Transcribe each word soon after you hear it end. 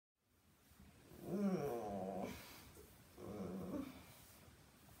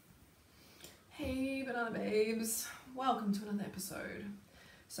babes, welcome to another episode.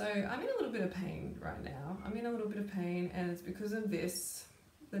 So I'm in a little bit of pain right now. I'm in a little bit of pain and it's because of this,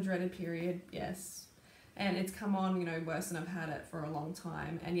 the dreaded period, yes. And it's come on, worse than I've had it for a long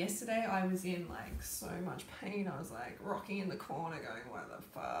time. And yesterday I was in so much pain. I was rocking in the corner going, what the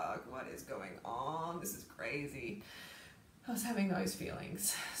fuck, what is going on? This is crazy. I was having those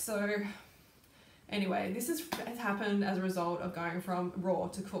feelings. So anyway, this has happened as a result of going from raw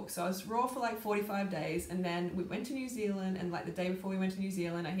to cook. So I was raw for 45 days and then we went to New Zealand, and the day before we went to New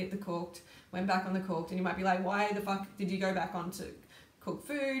Zealand, I hit the cooked, went back on the cooked, and you might be like, why the fuck did you go back on to cook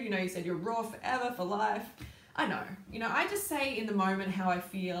food? You said you're raw forever, for life. I know. I just say in the moment how I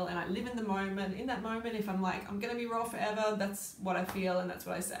feel, and I live in the moment. In that moment, if I'm I'm going to be raw forever, that's what I feel and that's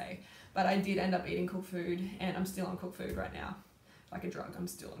what I say. But I did end up eating cooked food, and I'm still on cooked food right now. Like a drug, I'm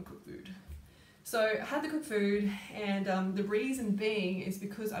still on cooked food. So I had the cooked food, and the reason being is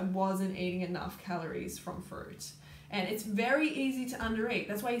because I wasn't eating enough calories from fruit. And it's very easy to undereat.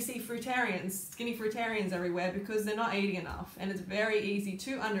 That's why you see fruitarians, skinny fruitarians everywhere, because they're not eating enough. And it's very easy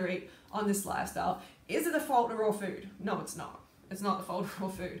to undereat on this lifestyle. Is it the fault of raw food? No, it's not. It's not the fault of raw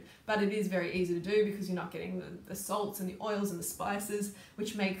food. But it is very easy to do because you're not getting the salts and the oils and the spices,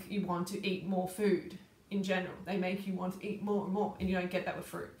 which make you want to eat more food in general. They make you want to eat more and more, and you don't get that with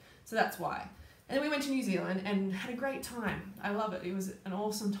fruit. So that's why. And then we went to New Zealand and had a great time. I love it. It was an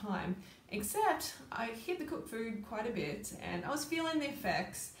awesome time. Except I hit the cooked food quite a bit and I was feeling the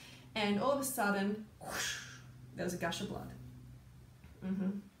effects, and all of a sudden, whoosh, there was a gush of blood.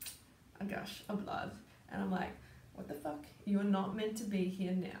 A gush of blood. And I'm like, what the fuck? You are not meant to be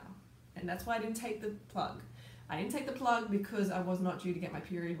here now. And that's why I didn't take the plug. I didn't take the plug because I was not due to get my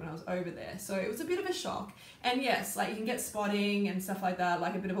period when I was over there. So it was a bit of a shock. And yes, you can get spotting and stuff like that,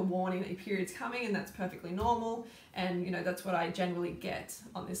 a bit of a warning that your period's coming, and that's perfectly normal. And that's what I generally get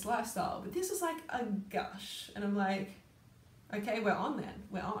on this lifestyle. But this was a gush. And I'm like, okay, we're on then.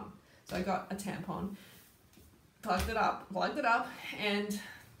 We're on. So I got a tampon, plugged it up, and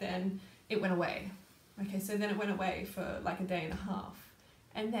then it went away. Okay, so then it went away for a day and a half.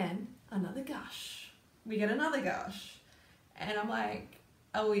 And then another gush. We get another gush, and I'm like,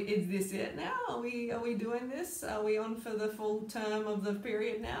 is this it now? Are we doing this? Are we on for the full term of the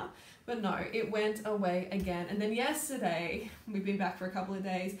period now? But no, it went away again. And then yesterday, we've been back for a couple of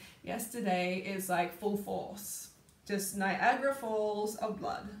days. Yesterday is full force, just Niagara Falls of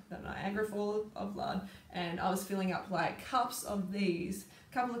blood, the Niagara Falls of blood. And I was filling up cups of these,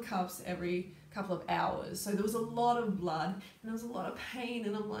 a couple of cups every couple of hours. So there was a lot of blood and there was a lot of pain,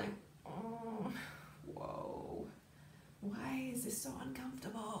 and I'm like, oh, whoa, why is this so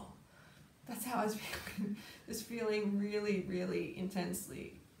uncomfortable? That's how I was feeling, just feeling really, really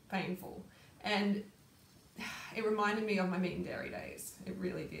intensely painful. And it reminded me of my meat and dairy days. It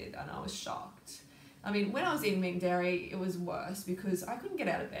really did, and I was shocked. I mean, when I was eating meat and dairy, it was worse because I couldn't get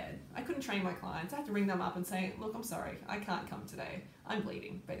out of bed. I couldn't train my clients. I had to ring them up and say, look, I'm sorry, I can't come today. I'm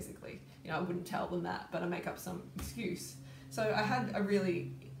bleeding, basically. I wouldn't tell them that, but I make up some excuse. So I had a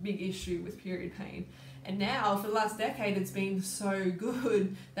really big issue with period pain. And now, for the last decade, it's been so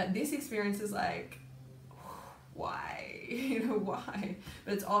good that this experience is why? Why?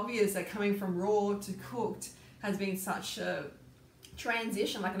 But it's obvious that coming from raw to cooked has been such a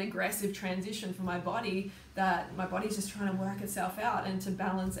transition, an aggressive transition for my body, that my body's just trying to work itself out and to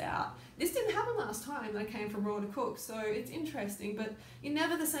balance out. This didn't happen last time that I came from raw to cook, so it's interesting, but you're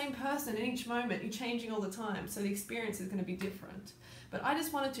never the same person in each moment. You're changing all the time, so the experience is going to be different. But I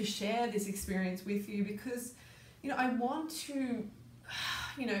just wanted to share this experience with you because, I want to,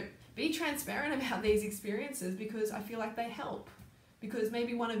 be transparent about these experiences because I feel like they help. Because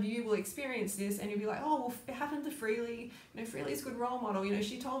maybe one of you will experience this and you'll be like, oh, well, it happened to Freely. Freely's a good role model.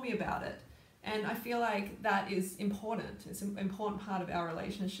 she told me about it. And I feel like that is important. It's an important part of our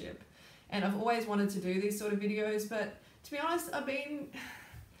relationship. And I've always wanted to do these sort of videos, but to be honest, I've been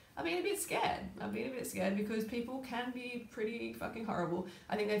a bit scared. I've been a bit scared because people can be pretty fucking horrible.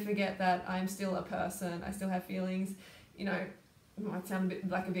 I think they forget that I'm still a person. I still have feelings. It might sound a bit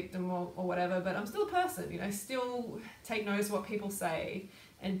like a victim or whatever, but I'm still a person. Still take notice of what people say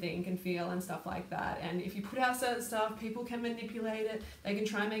and think and feel and stuff like that. And if you put out certain stuff, people can manipulate it. They can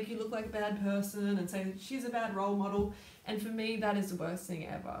try and make you look like a bad person and say that she's a bad role model. And for me, that is the worst thing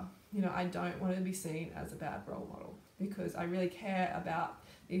ever. I don't want to be seen as a bad role model because I really care about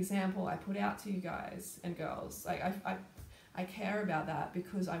the example I put out to you guys and girls. I care about that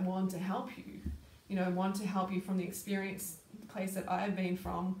because I want to help you. I want to help you from the experience, the place that I've been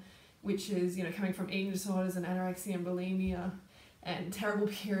from, which is, coming from eating disorders and anorexia and bulimia and terrible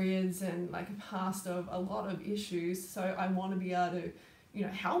periods and a past of a lot of issues. So I want to be able to you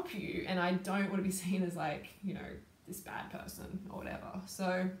know, help you, and I don't want to be seen as like, you know, this bad person or whatever.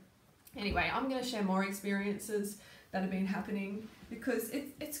 So anyway, I'm going to share more experiences that have been happening, because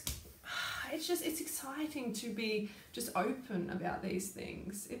it's exciting to be just open about these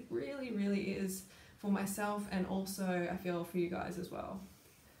things. It really, really is, for myself, and also I feel for you guys as well.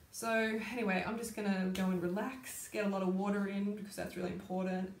 So anyway, I'm just gonna go and relax, get a lot of water in, because that's really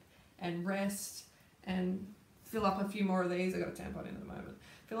important, and rest, and fill up a few more of these. I got a tampon in at the moment.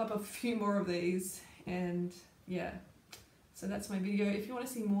 Fill up a few more of these, and yeah. So that's my video. If you want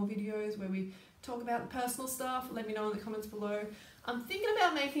to see more videos where we talk about the personal stuff, let me know in the comments below. I'm thinking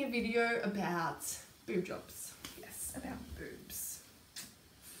about making a video about boob jobs. Yes, about boobs.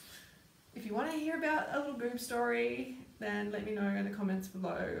 If you want to hear about a little boob story, then let me know in the comments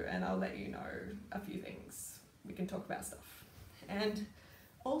below, and I'll let you know a few things. We can talk about stuff. And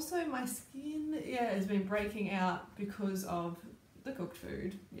also my skin, yeah, has been breaking out because of the cooked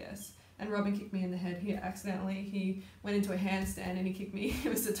food, yes. And Robin kicked me in the head here accidentally. He went into a handstand and he kicked me. It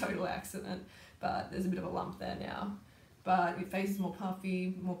was a total accident, but there's a bit of a lump there now. But your face is more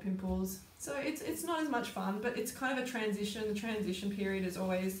puffy, more pimples. So it's not as much fun, but it's kind of a transition. The transition period is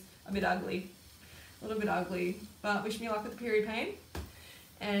always a bit ugly, a little bit ugly. But wish me luck with the period pain,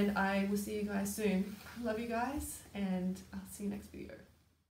 and I will see you guys soon. Love you guys, and I'll see you next video.